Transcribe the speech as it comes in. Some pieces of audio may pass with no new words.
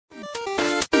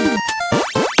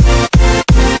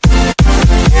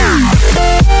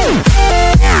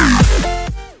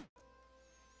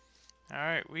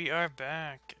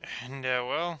back, and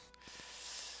well,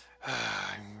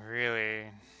 I'm really.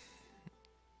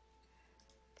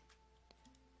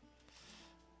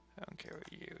 I don't care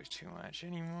what you too much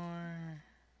anymore.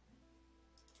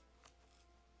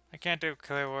 I can't do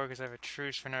clear war because I have a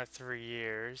truce for another 3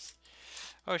 years.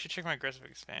 Oh, I should check my aggressive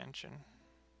expansion.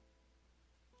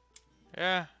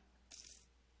 Yeah.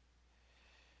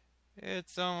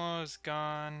 It's almost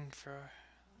gone for...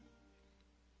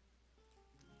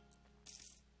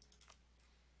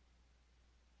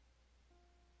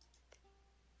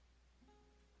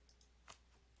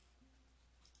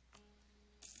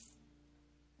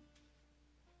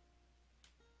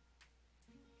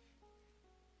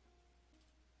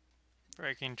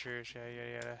 Breaking truce, yeah.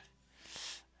 I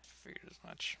figured as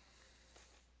much.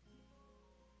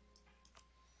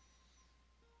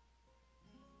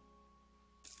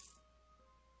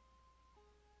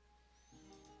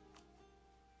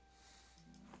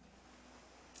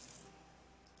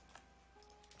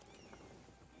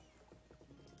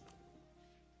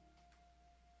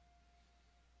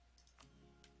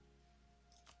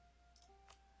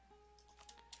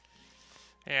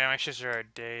 Yeah, my ships are out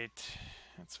of date.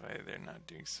 That's why they're not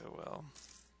doing so well.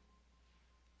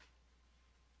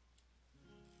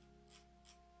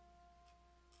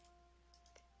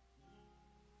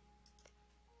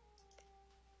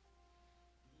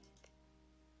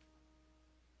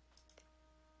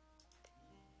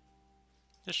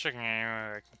 Just checking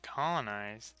anywhere I can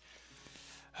colonize.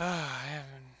 I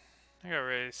got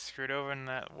really screwed over in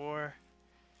that war.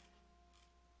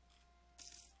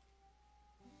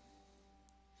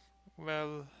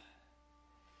 Well,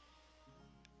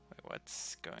 wait,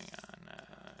 what's going on?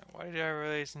 Why did our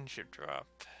relationship drop?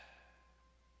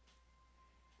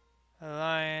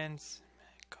 Alliance,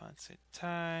 constant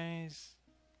ties,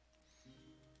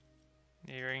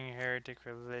 nearing heretic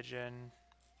religion.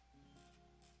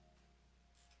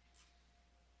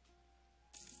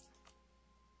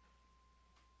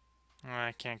 Oh,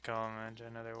 I can't call him into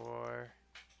another war.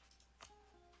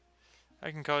 I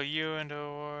can call you into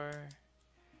a war.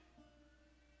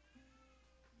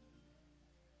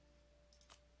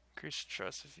 Increase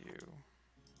trust of you.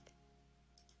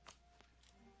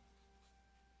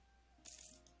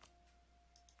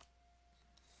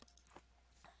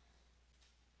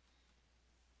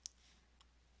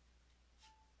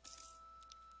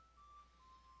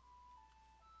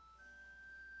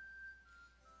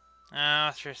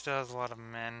 Austria still has a lot of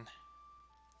men.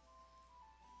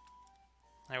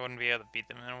 I wouldn't be able to beat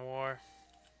them in a war.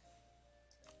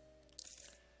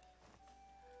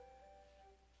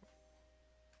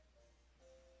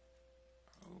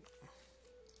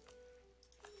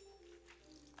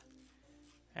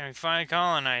 And we finally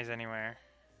colonize anywhere.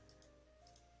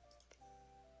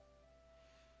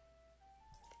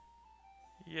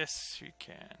 Yes, we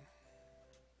can.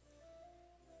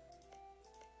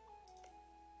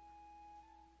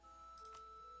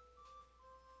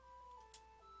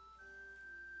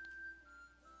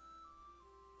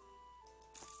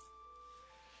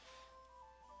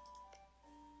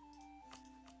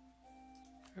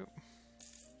 Oop.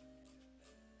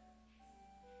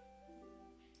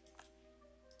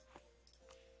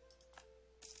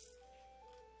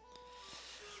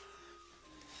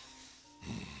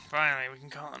 Finally, we can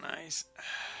colonize.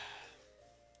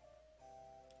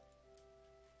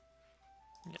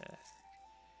 Yeah.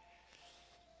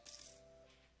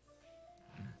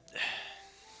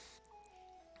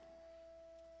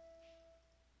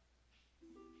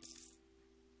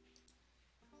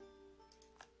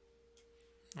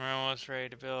 We're almost ready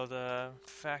to build a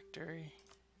factory.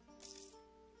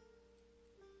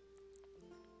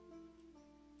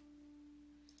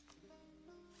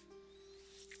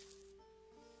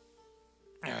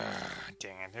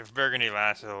 Dang it. If Burgundy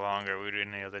lasted longer, we would have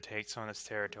been able to take some of this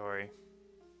territory.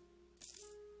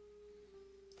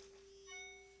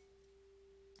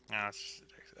 No, it's just,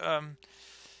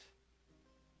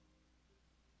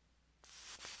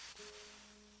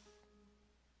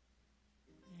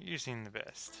 you seem the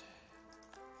best.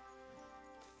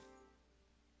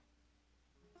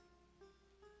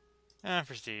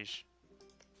 Prestige.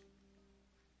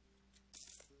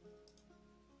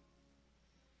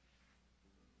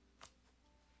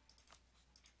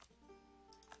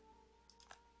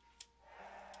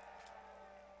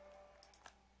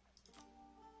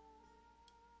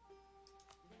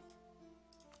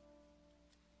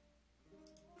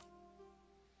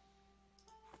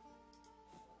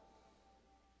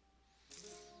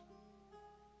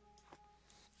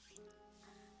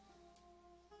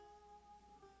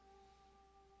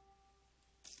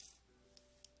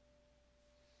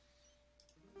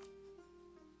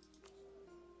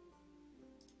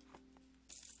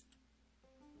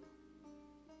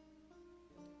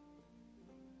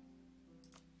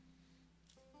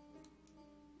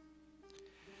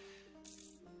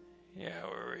 Yeah,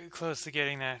 we're really close to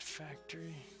getting that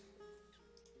factory.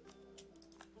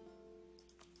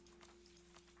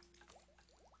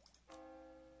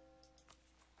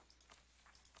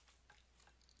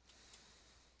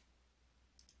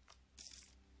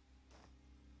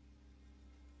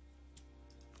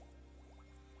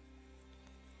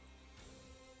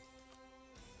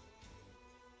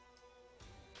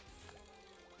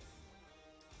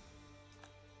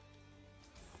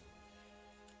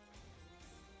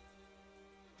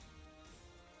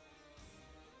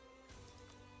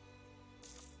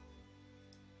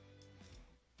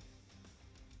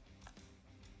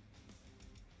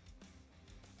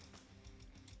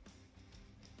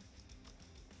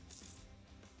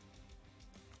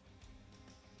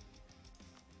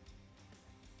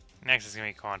 Next is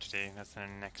going to be quantity. That's the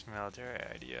next military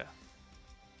idea.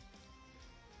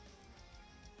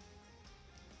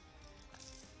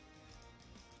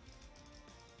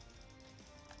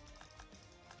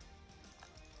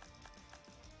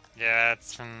 Yeah,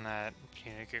 that's from that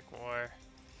Punic War.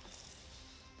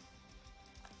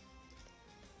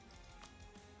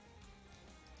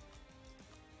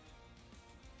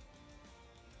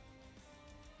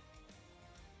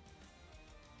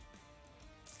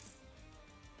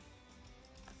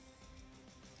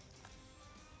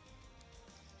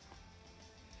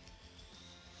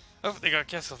 Oh, they got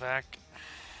Kessel back.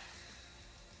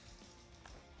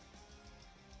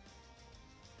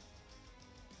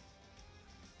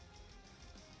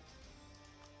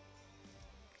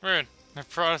 Weird. They're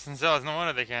Protestant zealots. No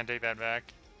wonder they can't take that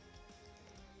back.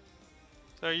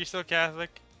 So are you still Catholic?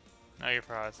 No, you're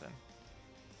Protestant.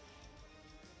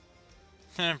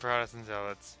 Protestant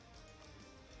zealots.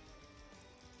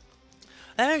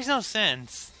 That makes no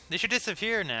sense. They should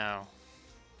disappear now.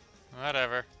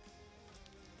 Whatever.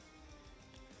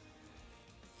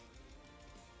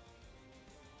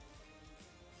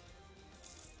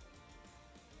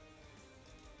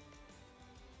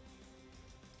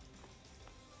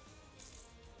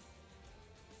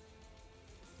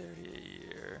 $30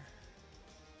 a year.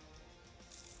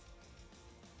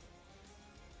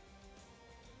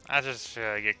 I just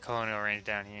get colonial range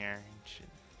down here.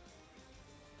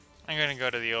 I'm gonna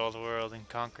go to the old world and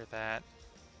conquer that.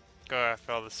 Go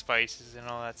after all the spices and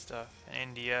all that stuff in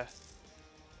India.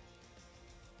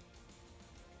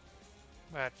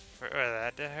 But for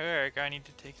that to work, I need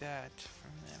to take that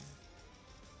from them.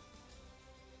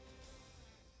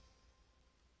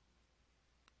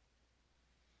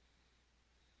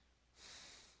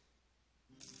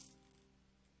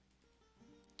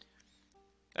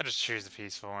 I just choose the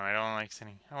peaceful one. I don't like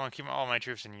sending. I want to keep all my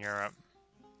troops in Europe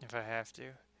if I have to.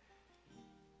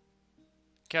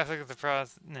 Catholic of the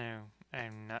Protestant. No,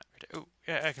 I'm not. Oh,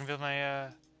 yeah, I can build my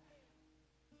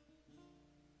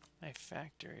my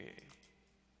factory.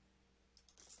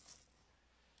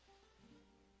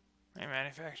 My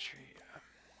manufactory.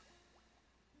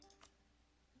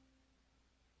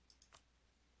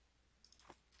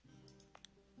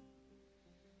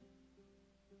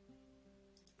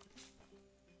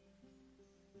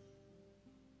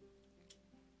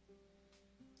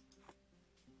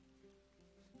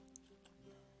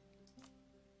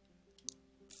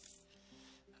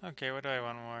 Okay, what do I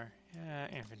want more?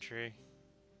 Infantry.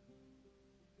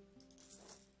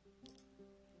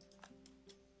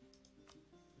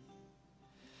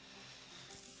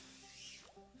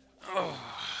 Oh.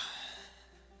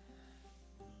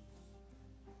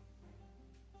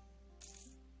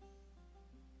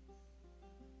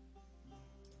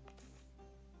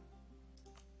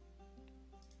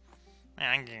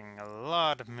 Man, I'm getting a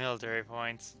lot of military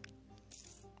points.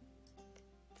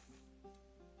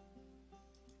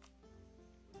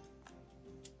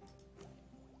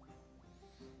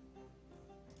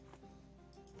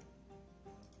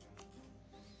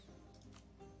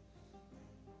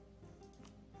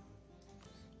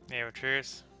 Naval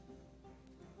truce.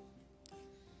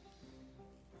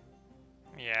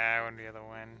 Yeah, I wouldn't be able to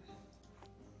win.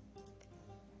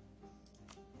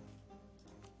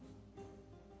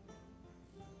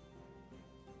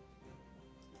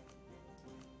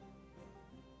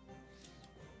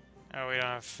 Oh, we don't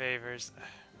have favors.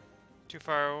 Too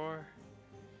far a war?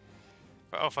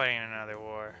 Oh, fighting in another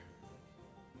war.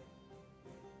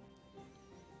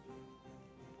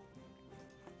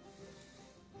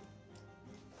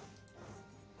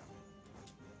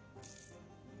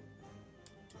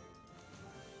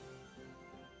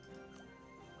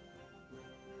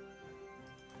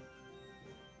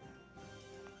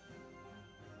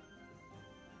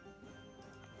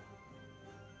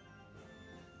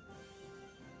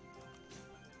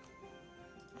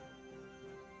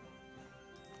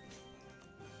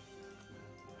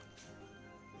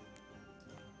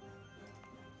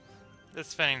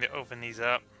 Just spending to open these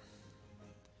up.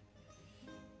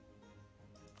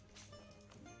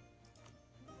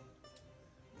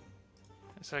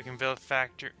 So I can build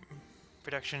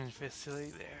production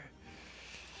facility there.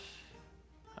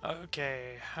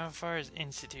 Okay, how far is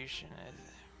institution?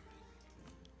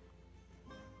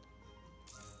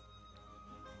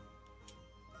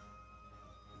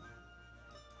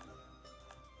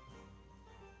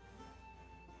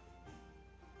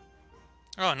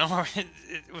 Oh, Norway.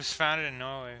 It was founded in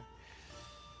Norway.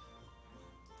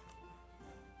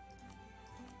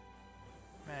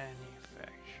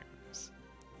 Manufacturers.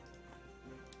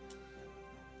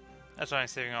 That's what I'm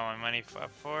saving all my money up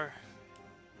for.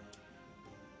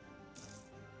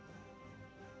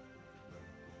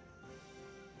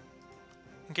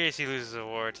 In case he loses a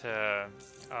war to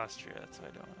Austria, that's why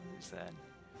I don't want to lose that.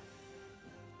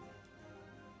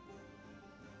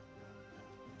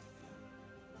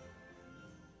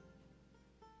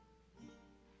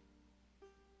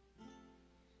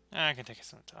 I can take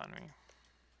some autonomy.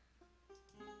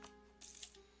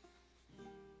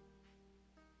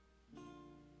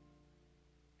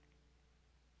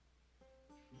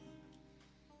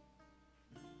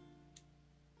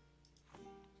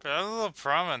 But that was a little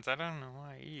province, I don't know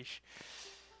why. Yeesh.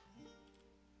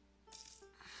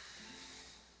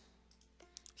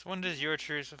 So when does your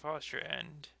truce with Austria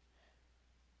end?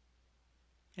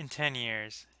 In 10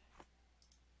 years.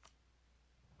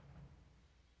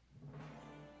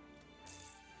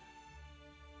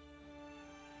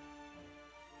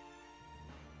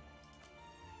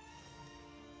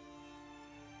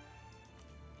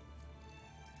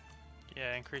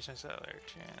 Yeah, increase my settler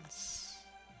chance.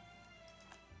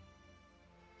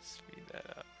 Speed that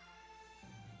up.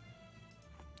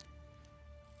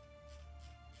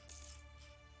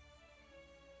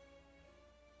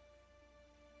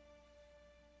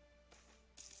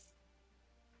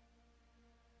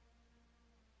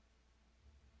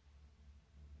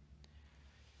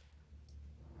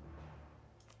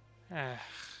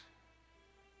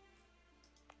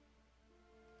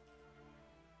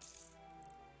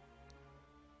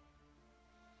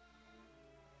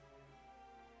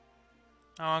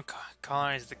 I want to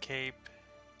colonize the Cape.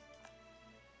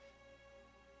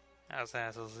 Those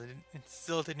assholes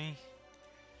insulted me.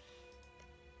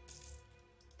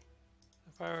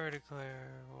 If I were to declare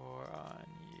war on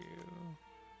you...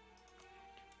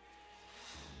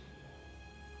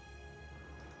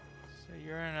 So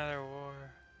you're in another war.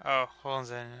 Oh,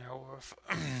 Holland's in another war.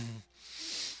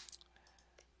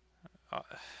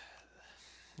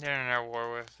 They're in another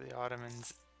war with the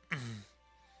Ottomans.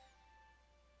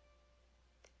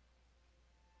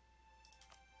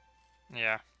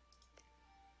 Yeah.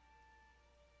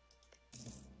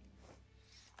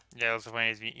 Yeah,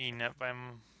 Lithuania's being eaten up by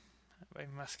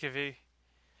Muscovy.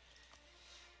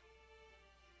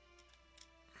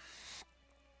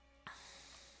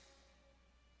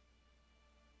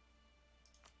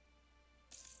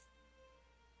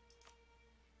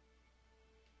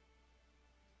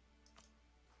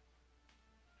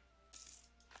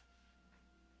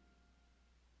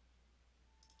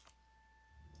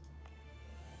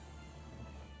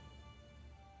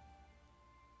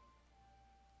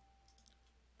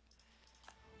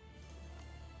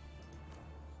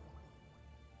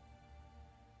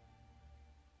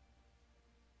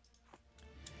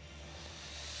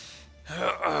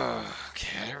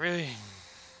 Okay, I really...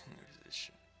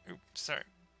 Oops, sorry.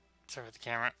 Sorry with the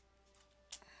camera.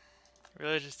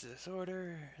 Religious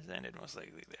disorder has ended most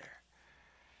likely there.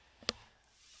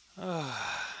 I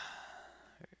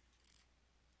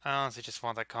honestly just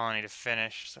want that colony to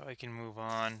finish so I can move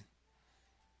on.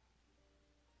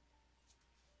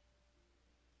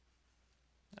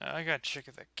 I gotta check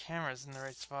if the camera's in the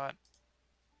right spot.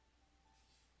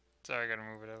 Sorry, I gotta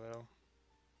move it a little.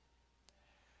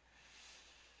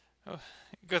 Oh,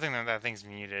 good thing that that thing's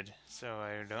muted, so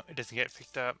it doesn't get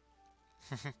picked up.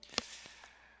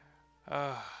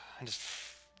 I just...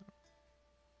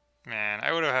 Man,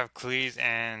 I would have Cleese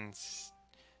and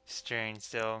Strain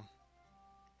still.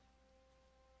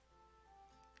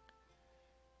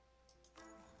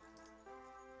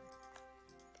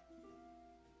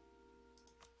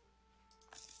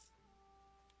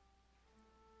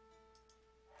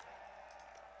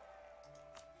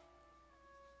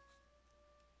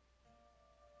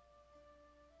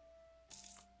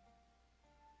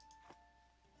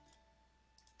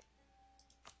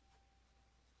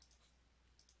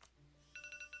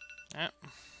 Yep.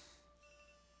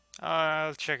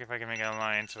 I'll check if I can make an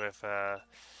alliance with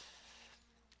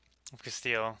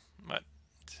Castile, but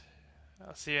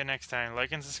I'll see you next time.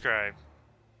 Like and subscribe.